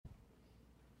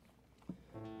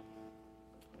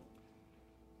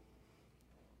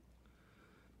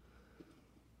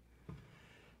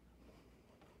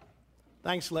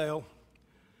Thanks, Leo.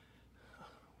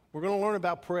 We're going to learn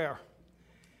about prayer.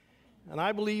 And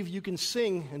I believe you can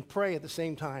sing and pray at the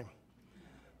same time.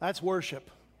 That's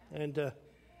worship. And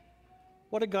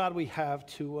what a God we have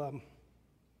to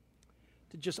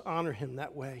just honor him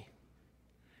that way.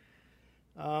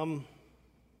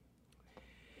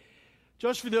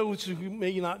 Just for those who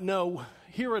may not know,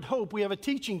 here at Hope we have a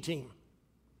teaching team.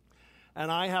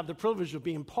 And I have the privilege of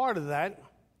being part of that.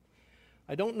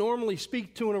 I don't normally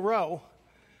speak two in a row,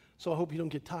 so I hope you don't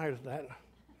get tired of that.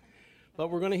 But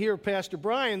we're going to hear Pastor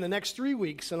Brian the next 3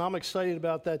 weeks, and I'm excited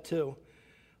about that too.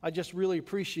 I just really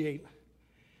appreciate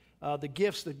the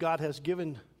gifts that God has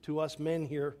given to us men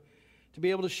here to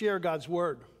be able to share God's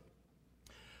Word.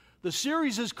 The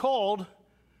series is called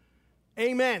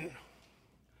Amen.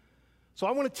 So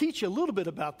I want to teach you a little bit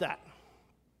about that.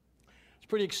 It's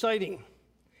pretty exciting.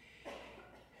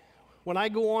 When I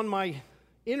go on my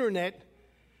internet,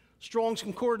 Strong's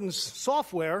Concordance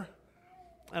software,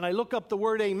 and I look up the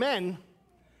word amen,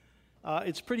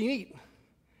 it's pretty neat.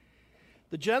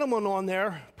 The gentleman on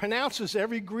there pronounces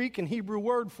every Greek and Hebrew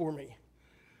word for me.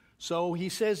 So he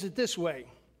says it this way: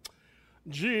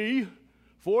 G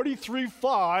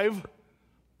 43:5,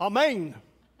 amen.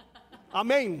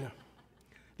 Amen.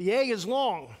 The A is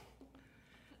long.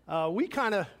 We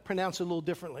kind of pronounce it a little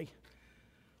differently.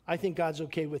 I think God's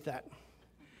okay with that.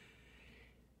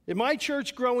 In my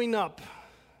church growing up,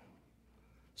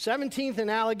 17th and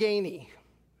Allegheny,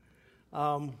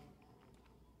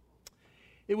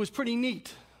 it was pretty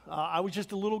neat. I was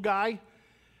just a little guy.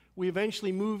 We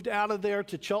eventually moved out of there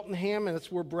to Cheltenham, and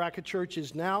that's where Baraka Church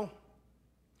is now.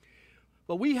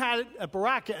 But we had at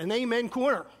Baraka an amen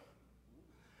corner.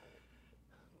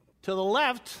 To the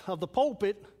left of the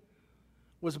pulpit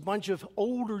was a bunch of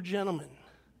older gentlemen.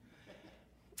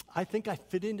 I think I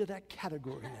fit into that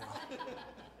category now.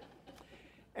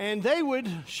 And they would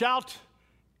shout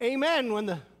amen when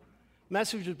the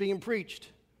message was being preached.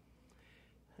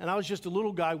 And I was just a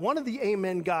little guy. One of the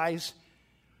amen guys,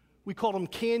 we called him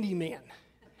Candy Man.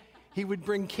 He would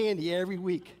bring candy every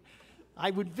week.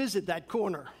 I would visit that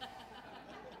corner.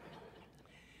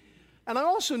 And I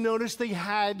also noticed they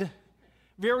had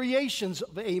variations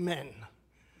of amen.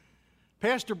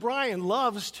 Pastor Brian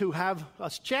loves to have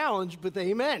us challenged with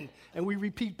amen, and we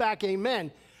repeat back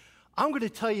amen. I'm going to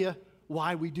tell you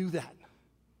why we do that.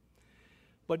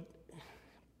 But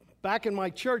back in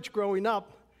my church growing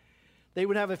up, they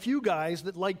would have a few guys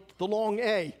that liked the long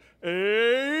A.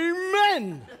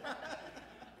 Amen.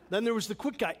 Then there was the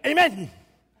quick guy. Amen.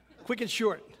 Quick and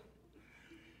short.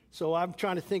 So I'm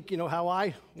trying to think, how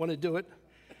I want to do it.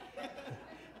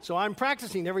 So I'm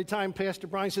practicing every time Pastor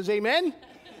Brian says amen,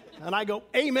 and I go,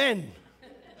 amen.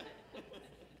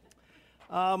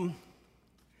 Let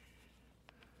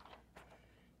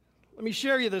me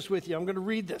share this with you. I'm going to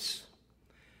read this.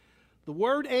 The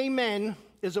word amen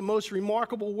is a most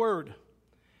remarkable word.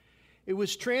 It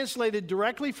was translated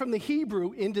directly from the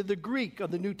Hebrew into the Greek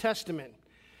of the New Testament.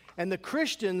 And the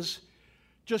Christians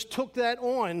just took that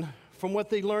on from what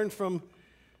they learned from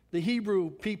the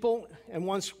Hebrew people, and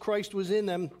once Christ was in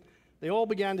them, they all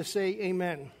began to say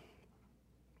amen.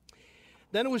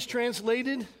 Then it was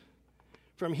translated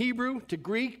from Hebrew to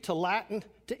Greek to Latin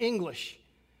to English,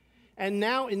 and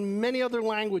now in many other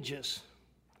languages.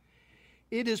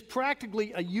 It is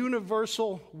practically a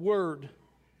universal word,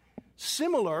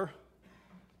 similar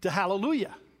to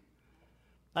hallelujah.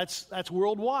 That's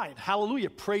worldwide.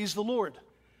 Hallelujah, praise the Lord.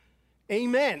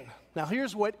 Amen. Now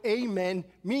here's what amen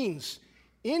means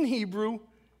in Hebrew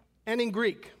and in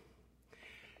Greek.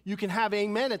 You can have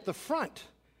amen at the front,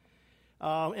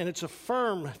 and it's a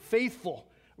firm, faithful,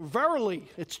 verily,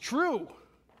 it's true.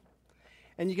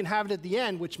 And you can have it at the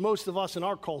end, which most of us in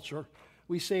our culture,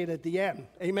 we say it at the end.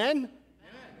 Amen? Amen.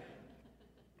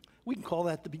 We can call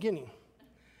that the beginning.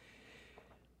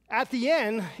 At the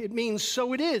end, it means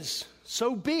so it is,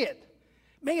 so be it.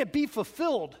 May it be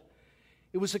fulfilled.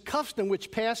 It was a custom which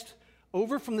passed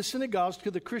over from the synagogues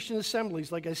to the Christian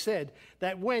assemblies, like I said,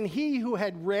 that when he who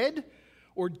had read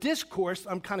or discoursed,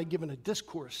 I'm kind of giving a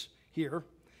discourse here,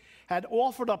 had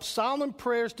offered up solemn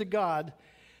prayers to God,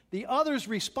 the others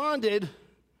responded,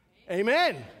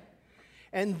 amen.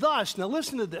 And thus, now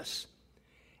listen to this,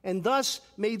 and thus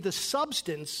made the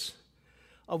substance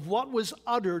of what was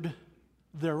uttered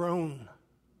their own.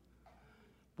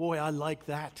 Boy, I like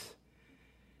that.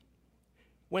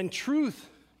 When truth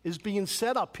is being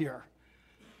set up here,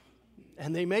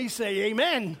 and they may say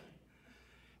amen,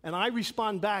 and I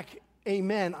respond back,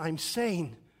 amen, I'm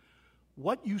saying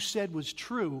what you said was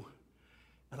true,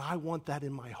 and I want that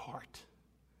in my heart.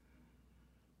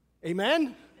 Amen?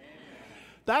 Amen.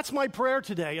 That's my prayer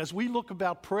today as we look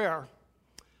about prayer.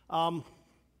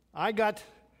 I got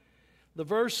the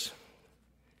verse,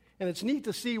 and it's neat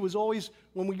to see, was always,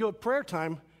 when we go to prayer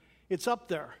time, it's up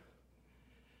there.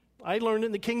 I learned it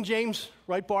in the King James,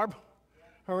 right, Barb?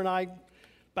 Her and I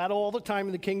battle all the time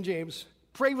in the King James.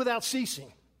 Pray without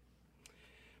ceasing.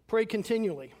 Pray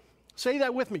continually. Say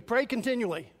that with me. Pray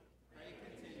continually. Pray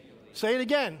continually. Say it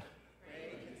again. Pray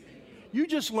continually. You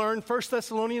just learned 1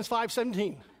 Thessalonians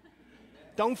 5:17.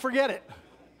 Don't forget it.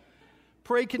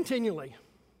 Pray continually.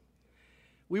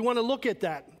 We want to look at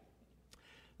that.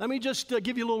 Let me just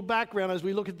give you a little background as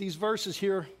we look at these verses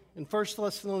here in 1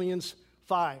 Thessalonians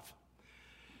 5.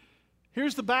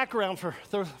 Here's the background for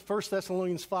 1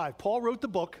 Thessalonians 5. Paul wrote the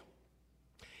book.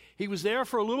 He was there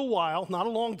for a little while, not a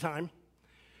long time,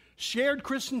 shared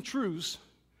Christian truths,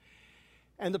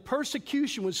 and the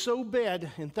persecution was so bad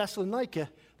in Thessalonica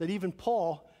that even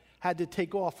Paul had to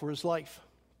take off for his life.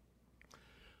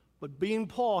 But being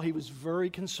Paul, he was very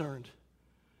concerned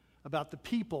about the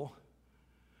people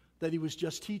that he was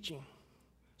just teaching.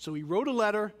 So he wrote a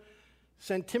letter,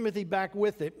 sent Timothy back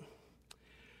with it,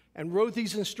 and wrote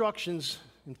these instructions.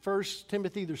 In 1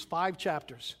 Timothy, there's 5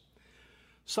 chapters.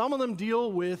 Some of them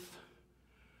deal with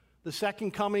the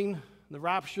second coming, the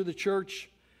rapture of the church.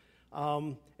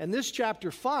 And this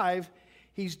chapter 5,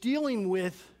 he's dealing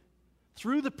with,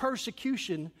 through the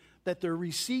persecution that they're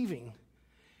receiving.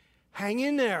 Hang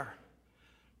in there.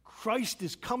 Christ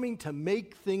is coming to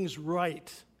make things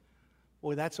right.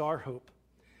 Boy, that's our hope.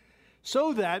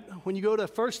 So that when you go to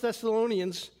 1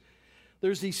 Thessalonians,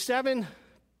 there's these 7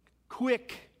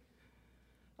 quick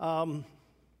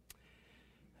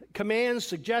commands,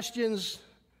 suggestions,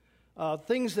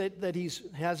 things that he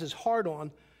has his heart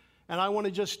on. And I want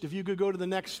to just, if you could go to the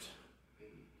next,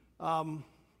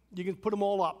 you can put them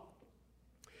all up.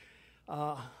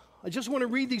 I just want to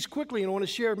read these quickly, and I want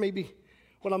to share maybe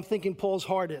what I'm thinking Paul's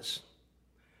heart is.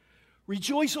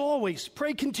 Rejoice always,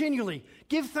 pray continually,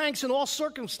 give thanks in all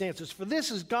circumstances, for this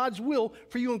is God's will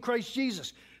for you in Christ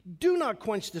Jesus. Do not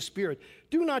quench the spirit.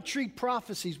 Do not treat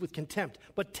prophecies with contempt,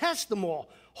 but test them all.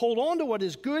 Hold on to what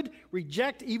is good.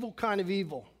 Reject evil kind of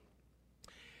evil.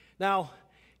 Now,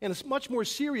 in a much more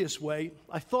serious way,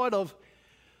 I thought of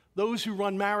those who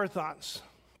run marathons.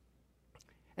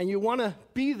 And you want to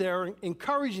be there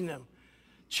encouraging them,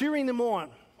 cheering them on.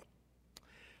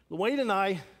 Wade and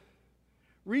I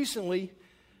recently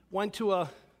went to a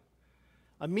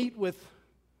meet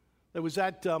that was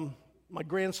at my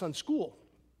grandson's school.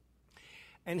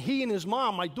 And he and his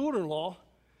mom, my daughter-in-law,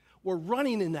 were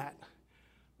running in that,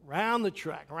 around the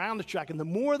track. And the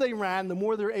more they ran, the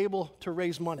more they're able to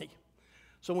raise money.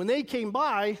 So when they came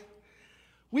by,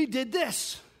 we did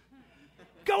this.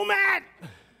 Go, Matt!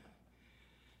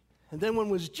 And then when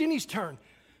it was Ginny's turn,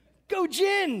 go,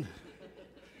 Gin!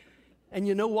 And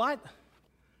you know what?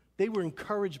 They were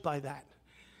encouraged by that.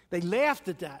 They laughed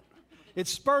at that. It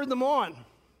spurred them on.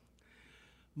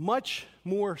 Much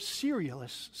more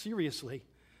seriously,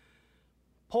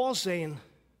 Paul's saying,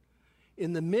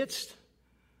 in the midst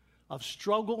of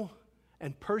struggle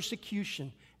and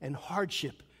persecution and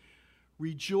hardship,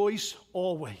 rejoice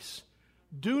always.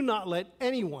 Do not let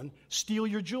anyone steal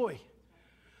your joy.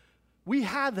 We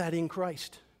have that in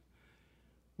Christ.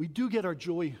 We do get our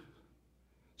joy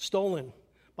stolen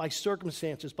by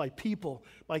circumstances, by people,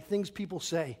 by things people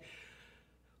say.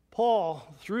 God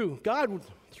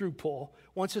through Paul,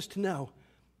 wants us to know,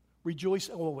 rejoice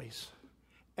always.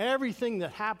 Everything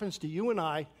that happens to you and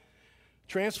I,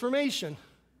 transformation,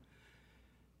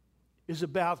 is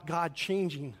about God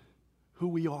changing who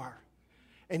we are.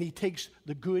 And he takes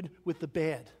the good with the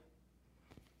bad.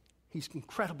 He's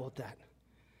incredible at that.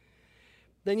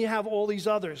 Then you have all these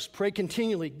others. Pray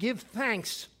continually. Give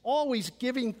thanks. Always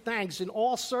giving thanks in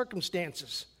all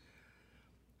circumstances.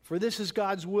 For this is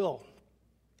God's will.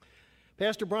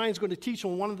 Pastor Brian's going to teach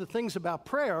on one of the things about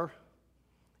prayer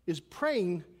is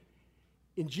praying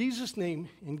in Jesus' name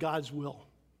in God's will.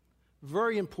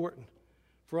 Very important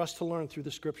for us to learn through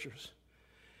the scriptures.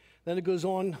 Then it goes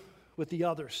on with the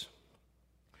others.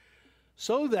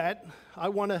 So that I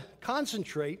want to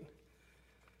concentrate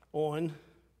on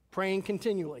praying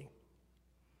continually.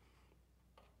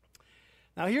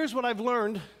 Now, here's what I've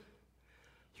learned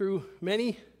through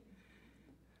many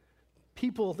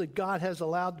people that God has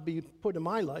allowed to be put in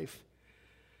my life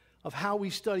of how we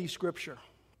study Scripture.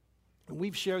 And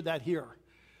we've shared that here.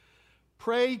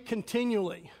 Pray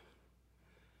continually.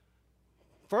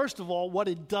 First of all, what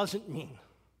it doesn't mean.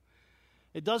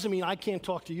 It doesn't mean I can't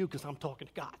talk to you because I'm talking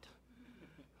to God.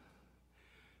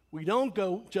 We don't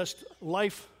go just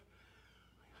life,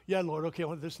 yeah, Lord, okay, I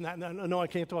want this and that. No, I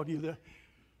can't talk to you.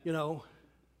 You know,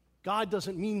 God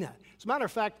doesn't mean that. As a matter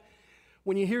of fact,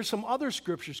 when you hear some other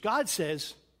scriptures, God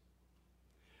says,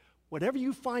 Whatever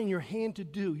you find your hand to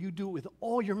do, you do it with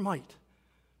all your might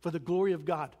for the glory of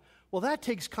God. Well, that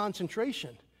takes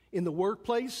concentration in the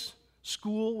workplace,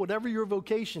 school, whatever your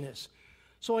vocation is.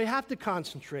 So I have to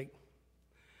concentrate.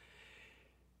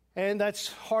 And that's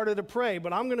harder to pray.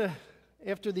 But I'm going to,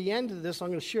 after the end of this, I'm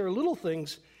going to share little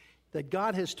things that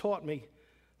God has taught me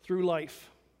through life.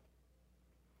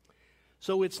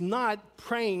 So it's not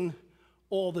praying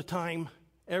all the time,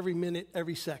 every minute,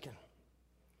 every second.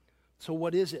 So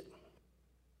what is it?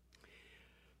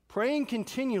 Praying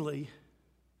continually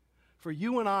for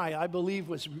you and I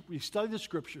believe, as we study the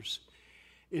Scriptures,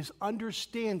 is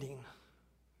understanding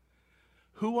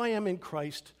who I am in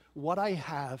Christ, what I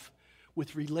have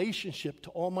with relationship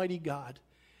to Almighty God,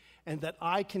 and that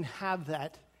I can have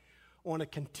that on a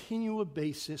continual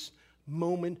basis,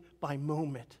 moment by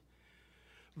moment.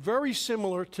 Very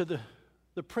similar to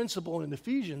the principle in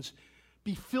Ephesians,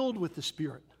 be filled with the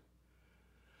Spirit.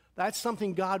 That's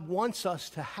something God wants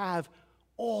us to have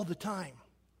all the time.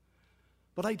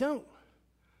 But I don't.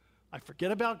 I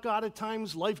forget about God at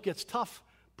times. Life gets tough.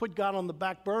 Put God on the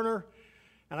back burner.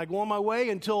 And I go on my way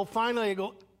until finally I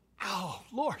go, oh,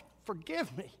 Lord,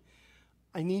 forgive me.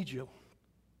 I need you.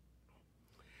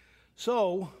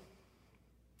 So,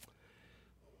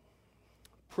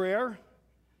 prayer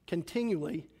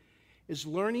continually is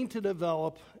learning to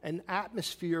develop an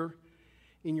atmosphere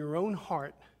in your own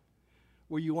heart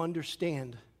where you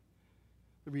understand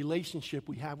the relationship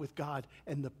we have with God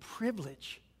and the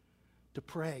privilege to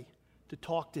pray, to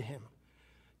talk to Him,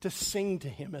 to sing to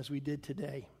Him as we did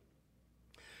today.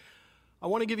 I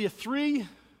want to give you 3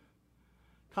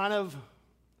 kind of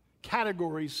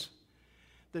categories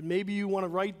that maybe you want to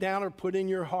write down or put in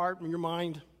your heart and your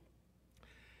mind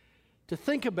to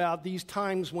think about these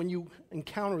times when you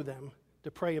encounter them,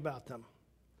 to pray about them.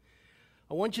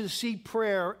 I want you to see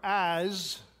prayer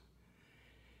as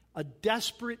a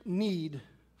desperate need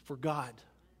for God.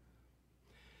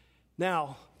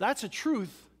 Now, that's a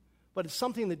truth, but it's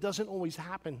something that doesn't always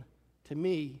happen to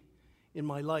me in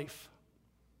my life.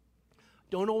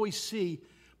 Don't always see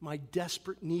my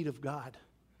desperate need of God.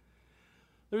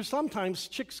 There's sometimes,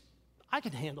 chicks, I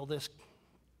can handle this,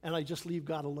 and I just leave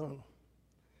God alone.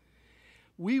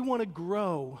 We want to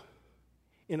grow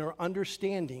in our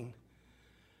understanding.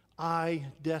 I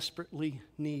desperately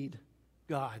need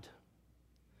God.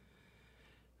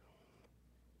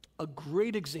 A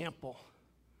great example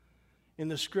in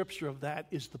the Scripture of that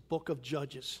is the book of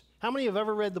Judges. How many have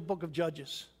ever read the book of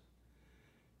Judges?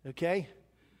 Okay?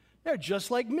 They're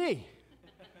just like me.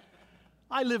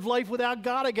 I live life without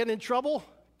God. I get in trouble.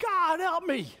 God, help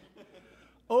me.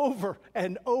 Over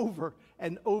and over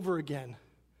and over again.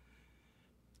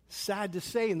 Sad to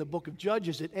say, in the book of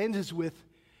Judges, it ends with,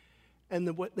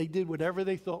 what they did whatever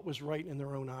they thought was right in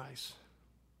their own eyes.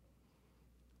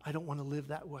 I don't want to live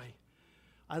that way.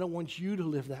 I don't want you to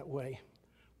live that way.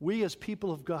 We as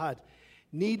people of God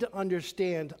need to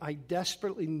understand I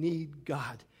desperately need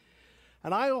God.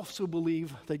 And I also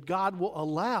believe that God will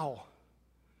allow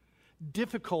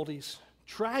difficulties,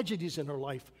 tragedies in our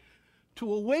life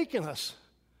to awaken us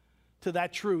to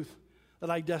that truth that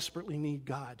I desperately need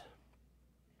God.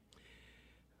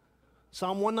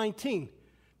 Psalm 119,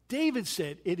 David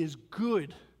said, "It is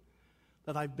good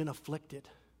that I've been afflicted."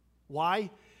 Why?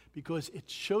 Because it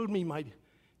showed me my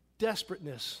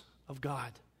desperateness of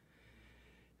God.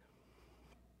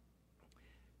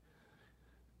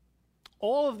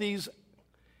 All of these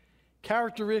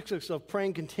characteristics of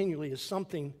praying continually is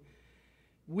something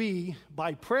we,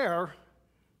 by prayer,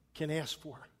 can ask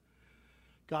for.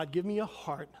 God, give me a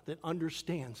heart that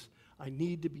understands I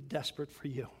need to be desperate for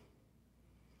you.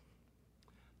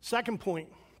 Second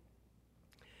point,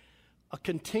 a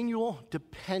continual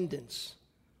dependence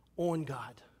on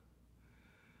God.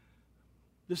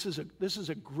 This is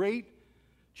a great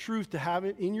truth to have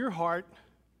it in your heart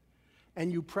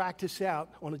and you practice out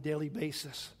on a daily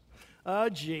basis. I'll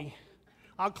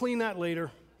clean that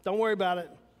later. Don't worry about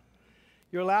it.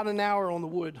 You're allowed an hour on the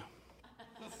wood.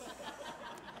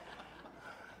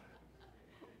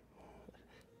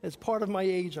 It's part of my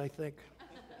age, I think.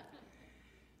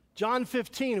 John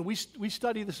 15, we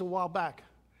studied this a while back.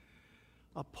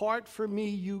 Apart from me,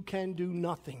 you can do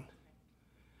nothing.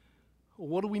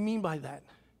 What do we mean by that?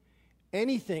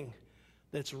 Anything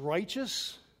that's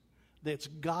righteous, that's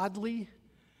godly,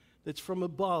 that's from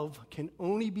above can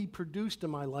only be produced in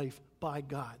my life by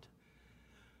God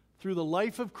through the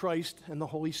life of Christ and the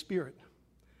Holy Spirit.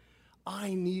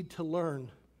 I need to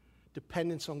learn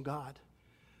dependence on God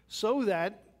so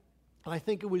that, I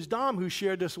think it was Dom who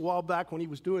shared this a while back when he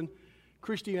was doing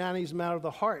Christianity as a matter of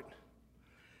the heart.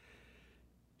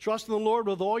 Trust in the Lord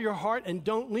with all your heart and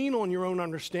don't lean on your own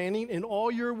understanding. In all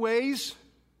your ways,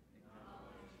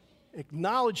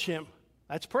 acknowledge Him.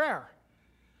 That's prayer.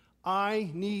 I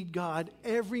need God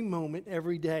every moment,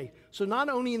 every day. So not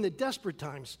only in the desperate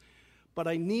times, but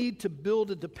I need to build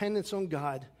a dependence on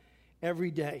God every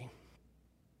day.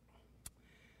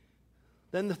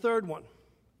 Then the third one.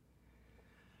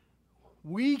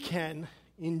 We can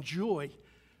enjoy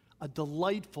a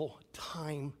delightful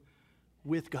time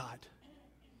with God.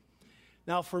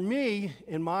 Now, for me,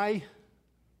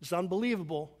 it's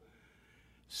unbelievable,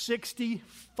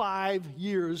 65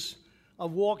 years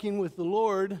of walking with the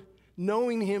Lord,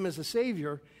 knowing Him as a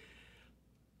Savior,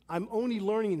 I'm only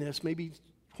learning this. Maybe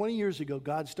 20 years ago,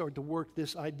 God started to work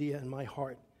this idea in my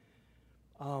heart.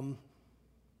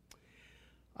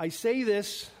 I say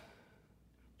this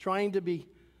trying to be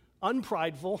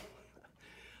unprideful,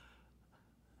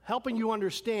 helping you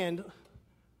understand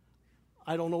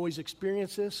I don't always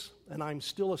experience this, and I'm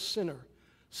still a sinner,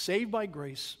 saved by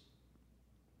grace,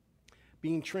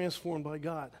 being transformed by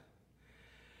God.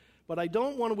 But I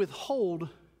don't want to withhold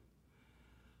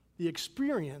the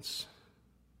experience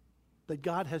that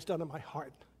God has done in my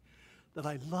heart, that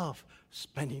I love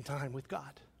spending time with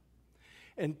God.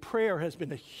 And prayer has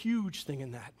been a huge thing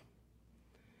in that.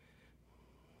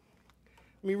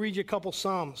 Let me read you a couple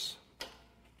Psalms.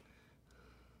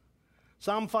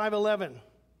 Psalm 5:11.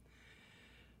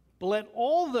 But let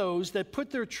all those that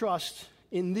put their trust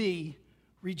in Thee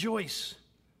rejoice.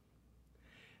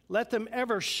 Let them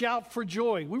ever shout for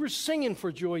joy. We were singing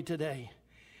for joy today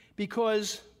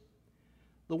because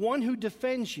the one who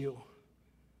defends you,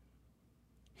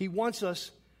 He wants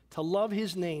us to love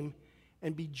His name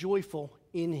and be joyful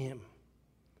in Him.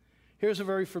 Here's a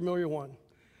very familiar one.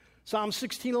 Psalm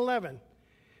 16:11.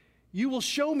 You will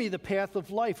show me the path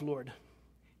of life, Lord.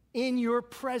 In your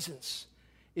presence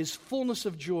is fullness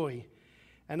of joy,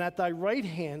 and at thy right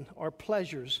hand are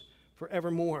pleasures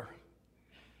forevermore.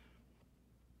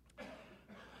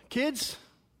 Kids,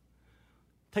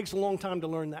 it takes a long time to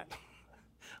learn that.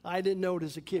 I didn't know it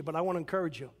as a kid, but I want to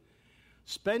encourage you.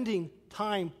 Spending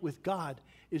time with God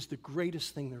is the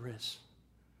greatest thing there is.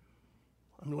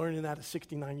 I'm learning that at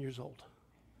 69 years old.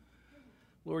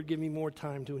 Lord, give me more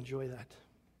time to enjoy that.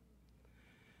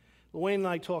 Wayne and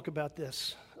I talk about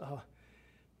this.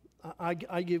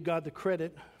 I give God the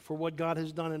credit for what God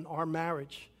has done in our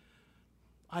marriage.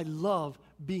 I love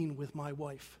being with my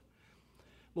wife.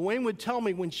 Luann would tell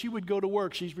me when she would go to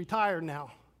work, she's retired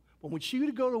now, but when she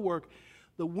would go to work,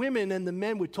 the women and the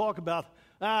men would talk about,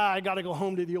 I got to go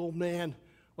home to the old man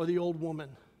or the old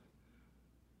woman.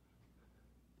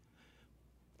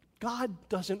 God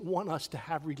doesn't want us to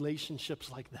have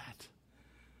relationships like that.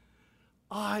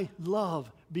 I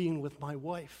love being with my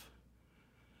wife.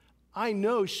 I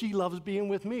know she loves being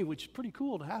with me, which is pretty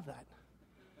cool to have that.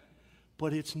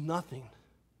 But it's nothing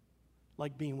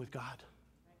like being with God.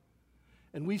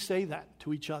 And we say that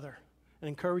to each other and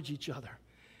encourage each other.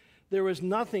 There is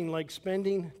nothing like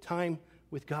spending time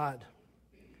with God.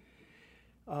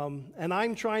 And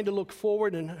I'm trying to look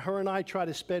forward, and her and I try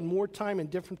to spend more time in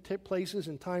different places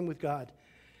and time with God.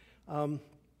 And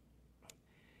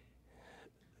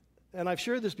I've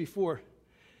shared this before.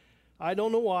 I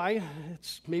don't know why.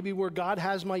 It's maybe where God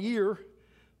has my ear,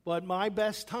 but my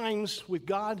best times with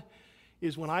God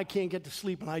is when I can't get to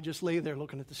sleep and I just lay there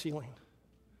looking at the ceiling.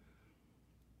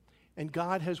 And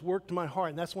God has worked in my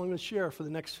heart, and that's what I'm going to share for the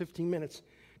next 15 minutes.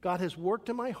 God has worked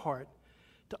in my heart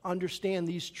to understand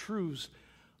these truths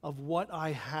of what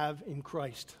I have in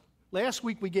Christ. Last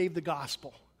week we gave the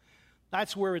gospel.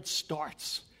 That's where it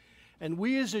starts. And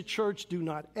we as a church do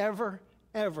not ever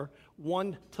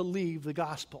want to leave the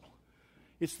gospel.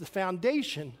 It's the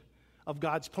foundation of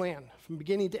God's plan from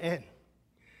beginning to end.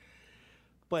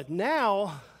 But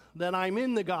now that I'm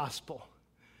in the gospel,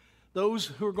 those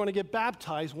who are going to get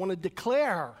baptized want to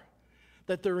declare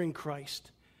that they're in Christ.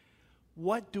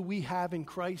 What do we have in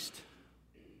Christ?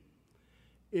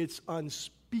 It's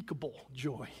unspeakable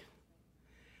joy.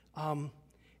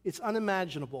 It's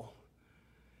unimaginable.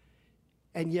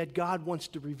 And yet God wants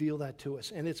to reveal that to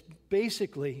us. And it's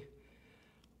basically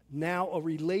now a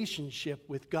relationship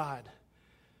with God.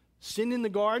 Sin in the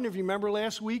garden, if you remember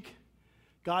last week,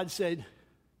 God said,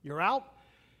 you're out,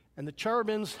 and the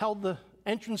cherubims held the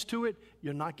entrance to it.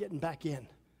 You're not getting back in.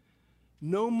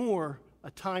 No more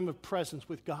a time of presence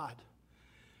with God,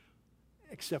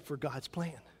 except for God's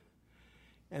plan.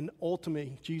 And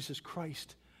ultimately, Jesus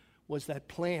Christ was that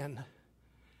plan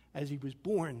as He was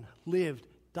born, lived,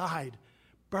 died,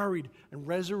 buried, and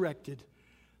resurrected.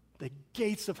 The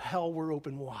gates of hell were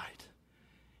open wide.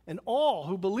 And all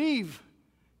who believe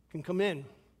can come in.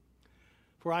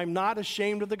 For I am not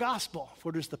ashamed of the gospel, for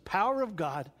it is the power of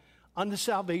God unto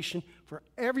salvation for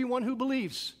everyone who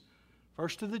believes,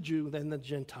 first to the Jew, then the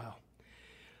Gentile.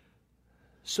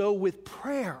 So with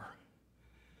prayer,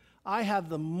 I have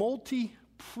the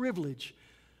multi-privilege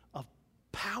of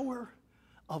power,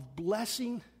 of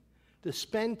blessing, to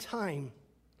spend time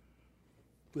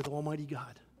with Almighty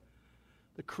God,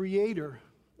 the creator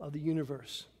of the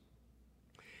universe.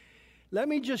 Let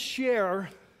me just share,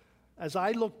 as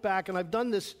I look back, and I've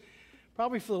done this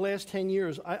probably for the last 10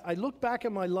 years, I look back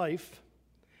at my life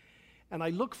and I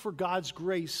look for God's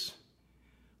grace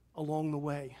along the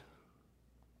way.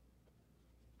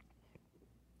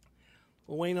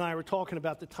 Well, Wayne and I were talking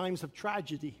about the times of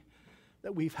tragedy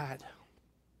that we've had.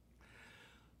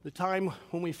 The time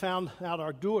when we found out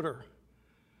our daughter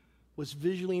was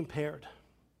visually impaired.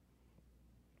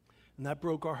 And that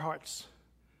broke our hearts.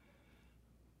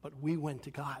 But we went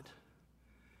to God.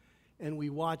 And we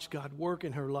watched God work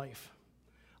in her life.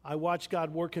 I watched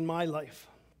God work in my life.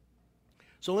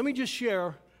 So let me just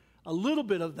share a little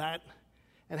bit of that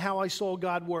and how I saw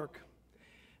God work.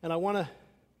 And I want to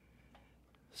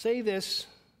say this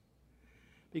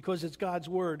because it's God's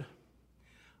word.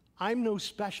 I'm no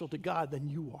special to God than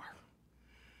you are.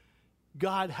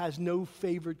 God has no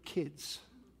favorite kids.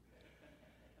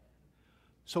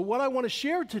 So what I want to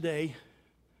share today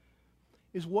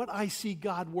is what I see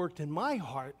God worked in my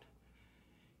heart.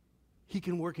 He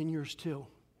can work in yours too.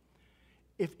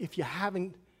 If you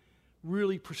haven't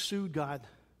really pursued God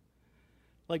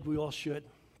like we all should.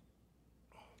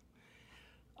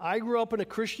 I grew up in a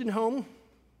Christian home,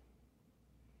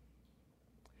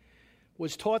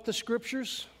 was taught the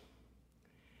scriptures.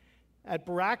 At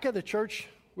Baraka, the church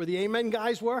where the Amen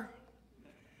guys were,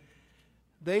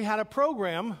 they had a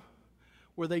program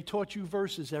where they taught you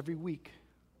verses every week.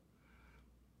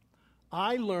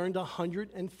 I learned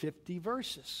 150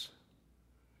 verses.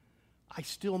 I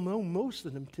still know most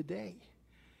of them today.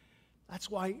 That's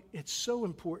why it's so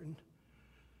important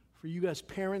for you as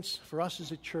parents, for us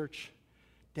as a church,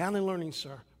 down in Learning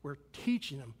Center, we're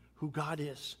teaching them who God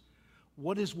is,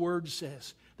 what His Word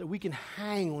says, that we can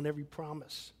hang on every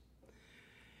promise.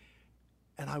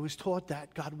 And I was taught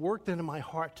that. God worked into my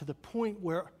heart to the point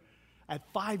where at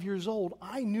 5 years old,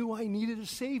 I knew I needed a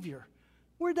Savior.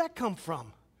 Where'd that come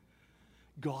from?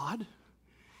 God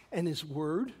and His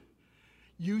Word,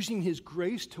 using His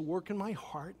grace to work in my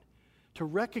heart to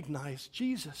recognize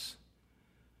Jesus.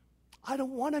 I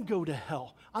don't want to go to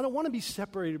hell. I don't want to be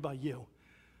separated by you.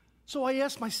 So I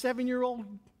asked my 7-year-old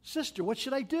sister, what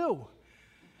should I do?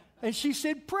 And she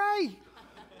said, pray.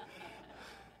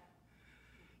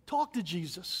 Talk to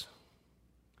Jesus.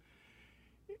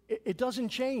 It doesn't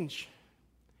change.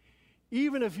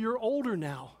 Even if you're older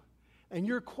now and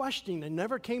you're questioning and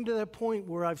never came to that point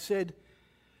where I've said,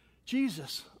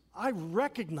 Jesus, I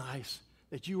recognize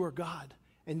that you are God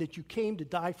and that you came to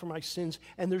die for my sins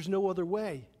and there's no other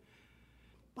way.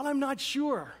 But I'm not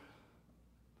sure.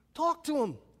 Talk to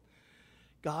Him.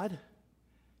 God,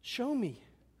 show me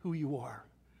who you are.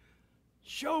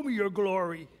 Show me your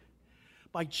glory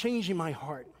by changing my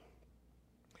heart.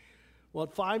 Well,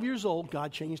 at 5 years old,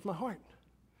 God changed my heart.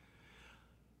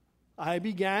 I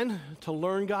began to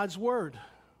learn God's Word.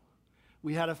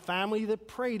 We had a family that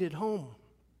prayed at home.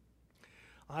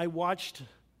 I watched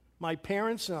my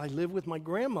parents, and I lived with my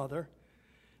grandmother,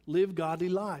 live godly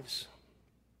lives.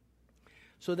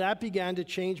 So that began to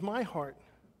change my heart.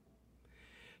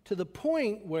 To the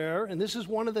point where, and this is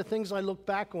one of the things I look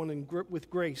back on with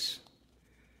grace.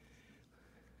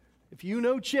 If you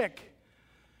know Chick,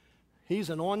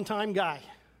 he's an on-time guy.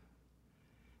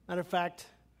 Matter of fact,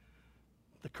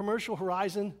 the commercial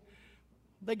horizon,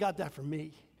 they got that from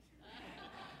me.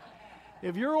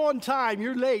 If you're on time,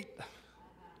 you're late.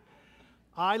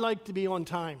 I like to be on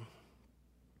time.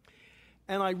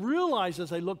 And I realized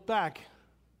as I look back,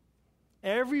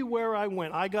 everywhere I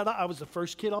went, I was the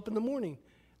first kid up in the morning,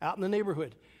 out in the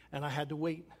neighborhood, and I had to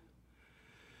wait.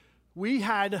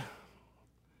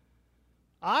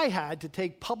 I had to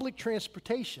take public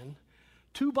transportation,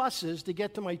 2 buses to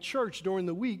get to my church during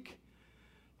the week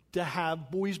to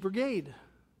have Boys Brigade.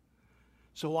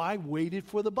 So I waited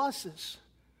for the buses.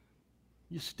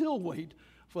 You still wait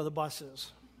for the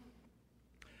buses.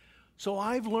 So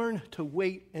I've learned to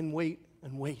wait and wait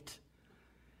and wait.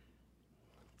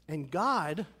 And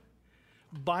God,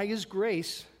 by His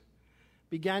grace,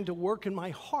 began to work in my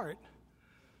heart.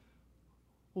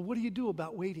 Well, what do you do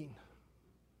about waiting?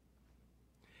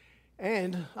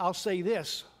 And I'll say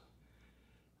this.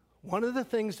 One of the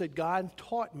things that God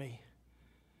taught me,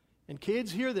 and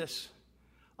kids, hear this,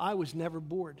 I was never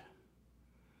bored.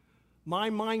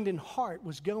 My mind and heart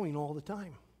was going all the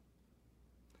time.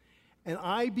 And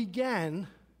I began,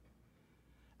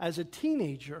 as a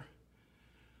teenager,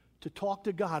 to talk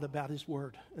to God about His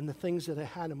Word and the things that I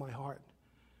had in my heart.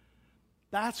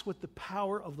 That's what the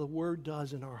power of the Word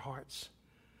does in our hearts.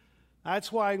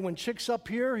 That's why when Chick's up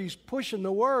here, he's pushing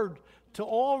the Word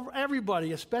to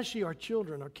everybody, especially our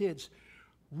children, our kids.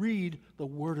 Read the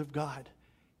Word of God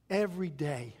every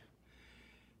day.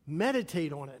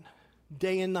 Meditate on it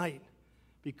day and night,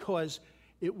 because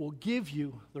it will give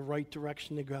you the right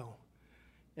direction to go.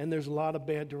 And there's a lot of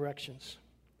bad directions.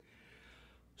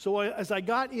 So as I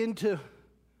got into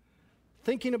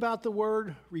thinking about the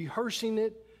Word, rehearsing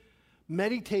it,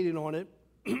 meditating on it,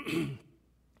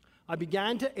 I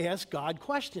began to ask God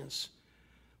questions.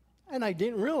 And I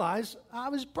didn't realize I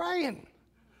was praying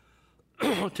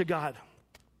to God.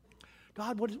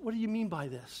 God, what do you mean by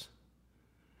this?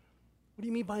 What do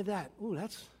you mean by that? Ooh,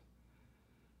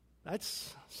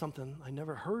 that's something I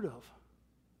never heard of.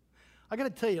 I got to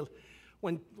tell you,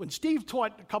 when Steve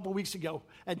taught a couple weeks ago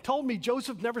and told me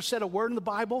Joseph never said a word in the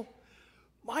Bible,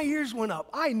 my ears went up.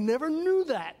 I never knew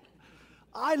that.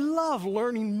 I love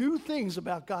learning new things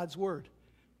about God's Word.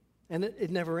 And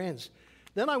it never ends.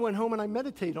 Then I went home and I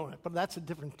meditated on it, but that's a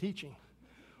different teaching.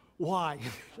 Why?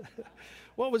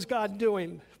 What was God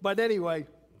doing? But anyway,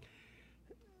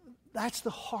 that's the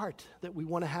heart that we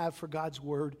want to have for God's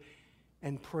Word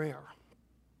and prayer.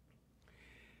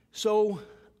 So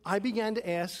I began to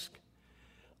ask,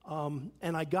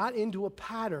 and I got into a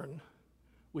pattern,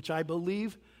 which I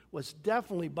believe was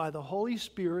definitely by the Holy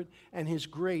Spirit and His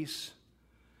grace,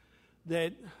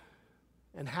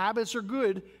 and habits are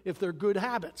good if they're good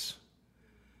habits,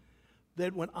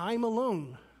 that when I'm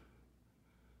alone,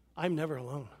 I'm never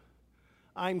alone.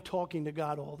 I'm talking to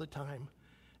God all the time,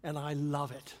 and I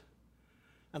love it.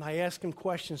 And I ask Him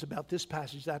questions about this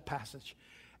passage, that passage,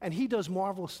 and He does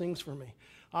marvelous things for me.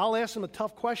 I'll ask Him a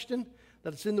tough question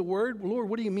that's in the Word. Lord,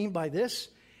 what do you mean by this?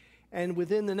 And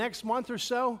within the next month or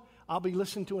so, I'll be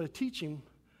listening to a teaching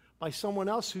by someone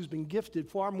else who's been gifted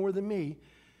far more than me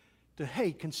to,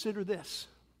 hey, consider this.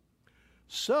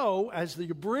 So, as the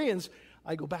Bereans,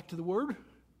 I go back to the Word,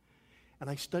 and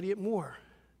I study it more.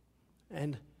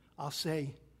 And I'll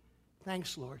say,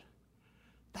 thanks, Lord.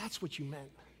 That's what you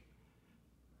meant.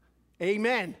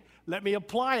 Amen. Let me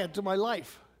apply it to my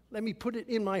life. Let me put it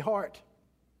in my heart.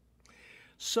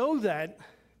 So that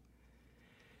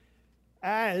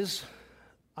as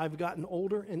I've gotten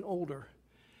older and older,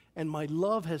 and my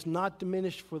love has not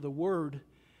diminished for the Word,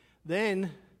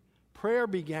 then prayer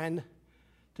began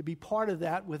to be part of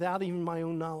that without even my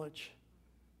own knowledge.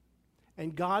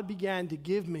 And God began to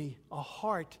give me a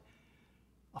heart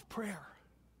of prayer.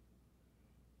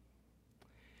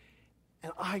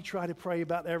 And I try to pray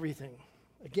about everything.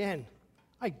 Again,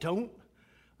 I don't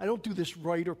do this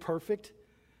right or perfect.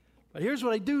 But here's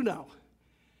what I do know.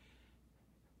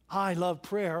 I love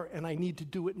prayer, and I need to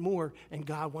do it more, and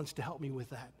God wants to help me with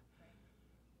that.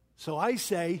 So I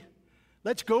say,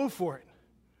 let's go for it.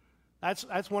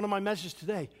 That's one of my messages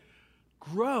today.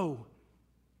 Grow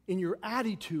in your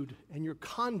attitude and your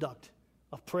conduct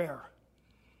of prayer,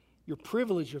 your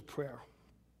privilege of prayer.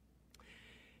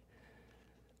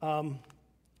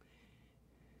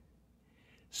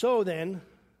 So then,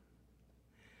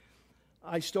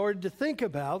 I started to think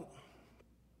about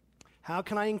how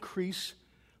can I increase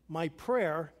my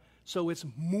prayer so it's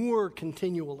more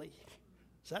continually.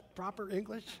 Is that proper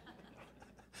English?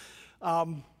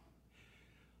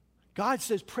 God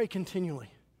says pray continually.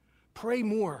 Pray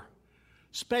more.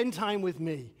 Spend time with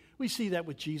me. We see that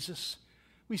with Jesus.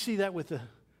 We see that with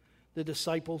the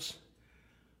disciples.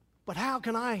 But how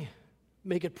can I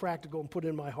make it practical and put it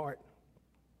in my heart?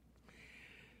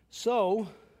 So,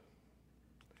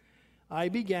 I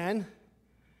began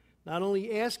not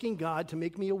only asking God to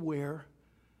make me aware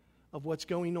of what's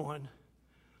going on,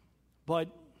 but,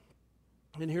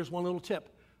 and here's one little tip.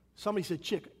 Somebody said,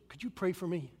 Chick, could you pray for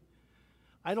me?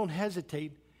 I don't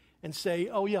hesitate and say,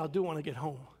 oh yeah, I'll do it when I get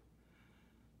home.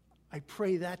 I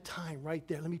pray that time right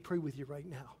there. Let me pray with you right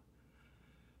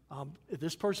now. If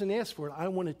this person asks for it, I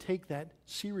want to take that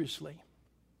seriously.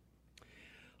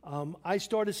 I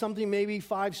started something maybe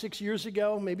 5-6 years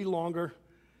ago, maybe longer.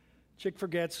 Chick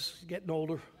forgets, getting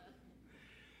older.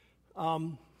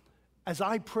 As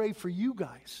I pray for you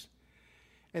guys,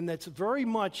 and that's very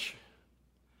much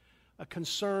a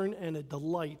concern and a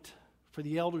delight for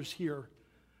the elders here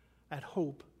at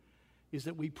Hope, is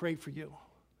that we pray for you.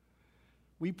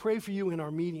 We pray for you in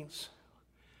our meetings.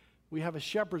 We have a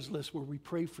shepherd's list where we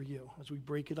pray for you as we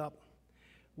break it up.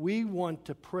 We want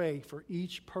to pray for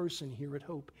each person here at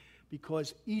Hope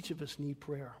because each of us need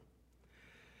prayer.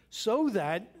 So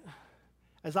that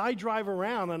as I drive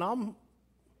around, and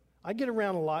I get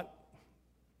around a lot,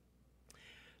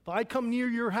 If I come near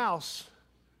your house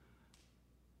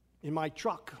in my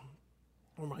truck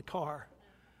or my car,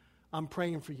 I'm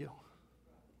praying for you.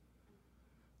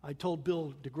 I told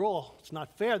Bill DeGraw, it's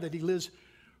not fair that he lives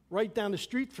right down the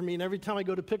street from me, and every time I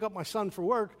go to pick up my son for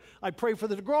work, I pray for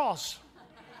the DeGraws.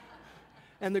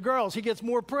 And the girls, he gets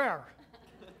more prayer.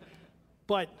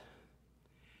 But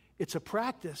it's a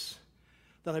practice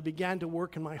that I began to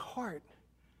work in my heart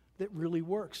that really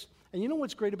works. And you know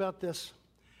what's great about this?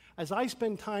 As I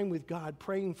spend time with God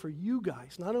praying for you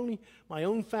guys, not only my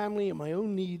own family and my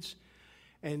own needs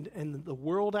and the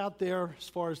world out there as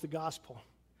far as the gospel,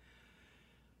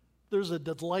 there's a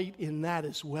delight in that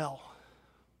as well.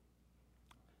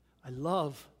 I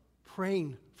love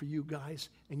praying for you guys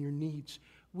and your needs.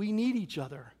 We need each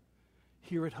other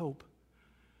here at Hope.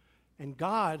 And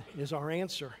God is our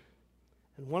answer.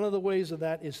 And one of the ways of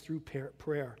that is through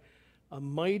prayer. A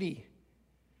mighty,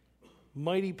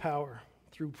 mighty power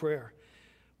through prayer.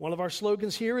 One of our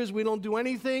slogans here is we don't do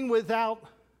anything without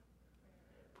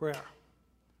prayer.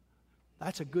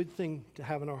 That's a good thing to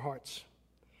have in our hearts.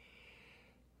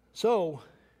 So,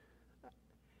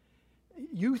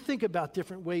 you think about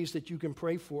different ways that you can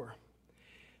pray for.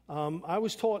 I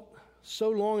was taught so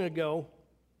long ago,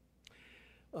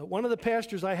 one of the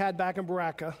pastors I had back in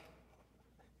Baraka,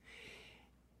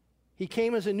 he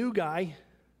came as a new guy.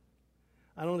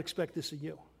 I don't expect this of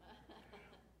you.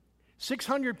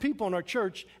 600 people in our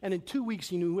church, and in 2 weeks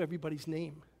he knew everybody's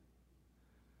name.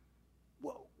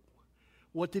 Whoa.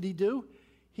 What did he do?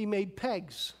 He made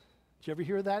pegs. Did you ever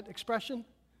hear that expression?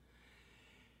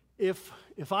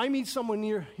 If I meet someone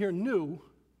here new,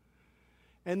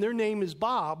 and their name is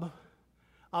Bob,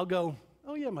 I'll go,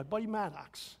 oh yeah, my buddy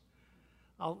Maddox.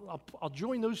 I'll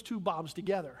join those two Bobs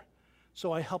together,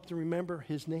 so I help to remember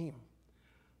his name.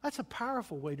 That's a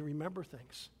powerful way to remember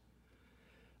things.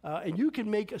 And you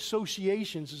can make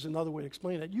associations, is another way to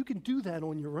explain that. You can do that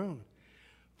on your own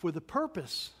for the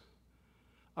purpose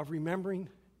of remembering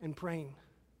and praying.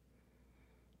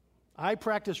 I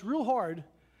practice real hard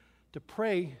to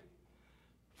pray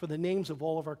for the names of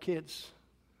all of our kids.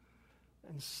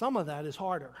 And some of that is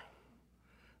harder.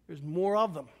 There's more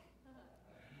of them.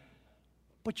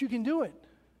 But you can do it.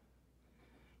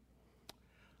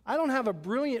 I don't have a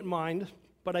brilliant mind,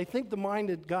 but I think the mind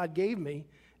that God gave me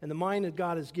and the mind that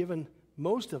God has given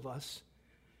most of us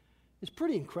is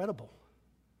pretty incredible.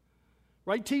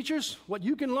 Right, teachers? What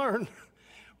you can learn,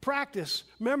 practice,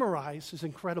 memorize is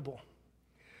incredible.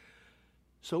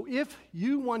 So if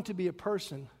you want to be a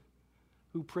person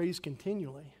who prays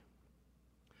continually,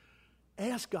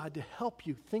 ask God to help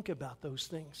you think about those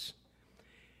things.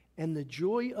 And the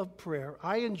joy of prayer,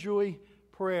 I enjoy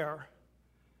prayer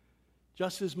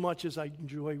just as much as I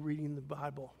enjoy reading the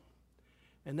Bible.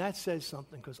 And that says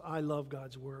something because I love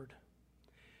God's Word.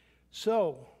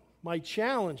 So, my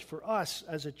challenge for us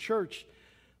as a church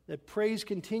that prays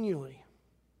continually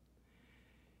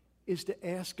is to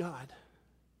ask God,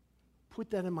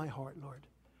 put that in my heart, Lord.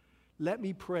 Let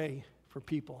me pray for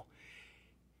people.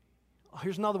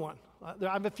 Here's another one.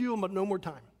 I have a few of them, but no more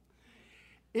time.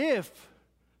 If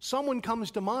someone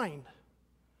comes to mind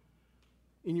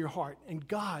in your heart, and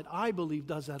God, I believe,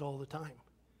 does that all the time.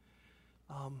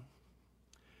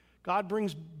 God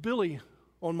brings Billy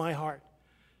on my heart.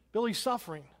 Billy's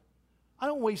suffering. I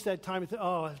don't waste that time and think,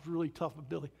 oh, that's really tough with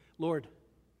Billy. Lord,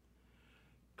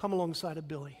 come alongside of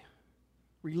Billy.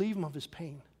 Relieve him of his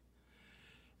pain.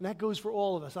 And that goes for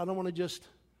all of us. I don't want to just,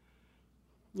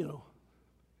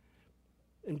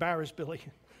 embarrass Billy.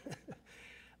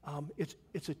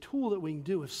 It's a tool that we can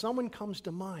do. If someone comes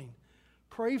to mind,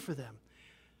 pray for them.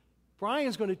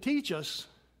 Brian's going to teach us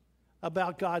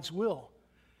about God's will.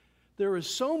 There is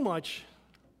so much,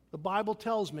 the Bible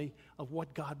tells me, of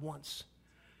what God wants.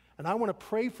 And I want to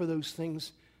pray for those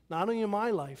things, not only in my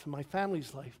life, in my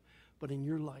family's life, but in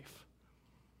your life.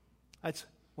 That's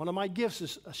one of my gifts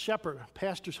is a shepherd, a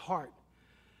pastor's heart.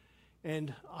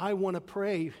 And I want to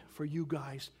pray for you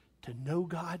guys to know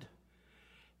God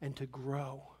and to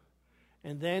grow.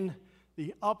 And then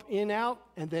the up, in, out,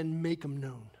 and then make him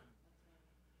known.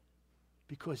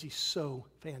 Because he's so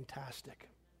fantastic.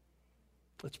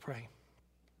 Let's pray.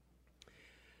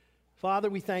 Father,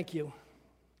 we thank you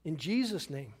in Jesus'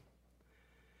 name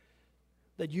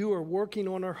that you are working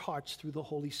on our hearts through the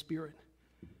Holy Spirit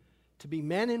to be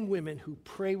men and women who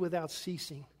pray without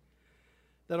ceasing,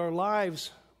 that our lives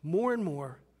more and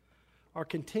more are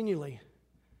continually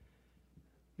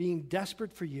being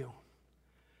desperate for you,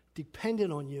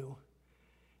 dependent on you,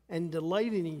 and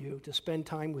delighting in you to spend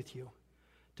time with you,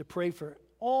 to pray for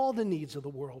all the needs of the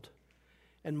world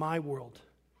and my world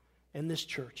and this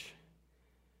church.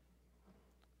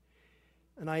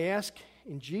 And I ask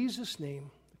in Jesus'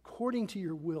 name, the according to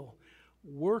your will,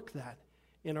 work that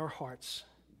in our hearts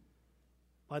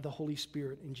by the Holy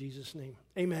Spirit in Jesus' name.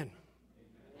 Amen.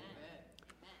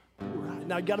 Amen. All right,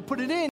 now you got to put it in.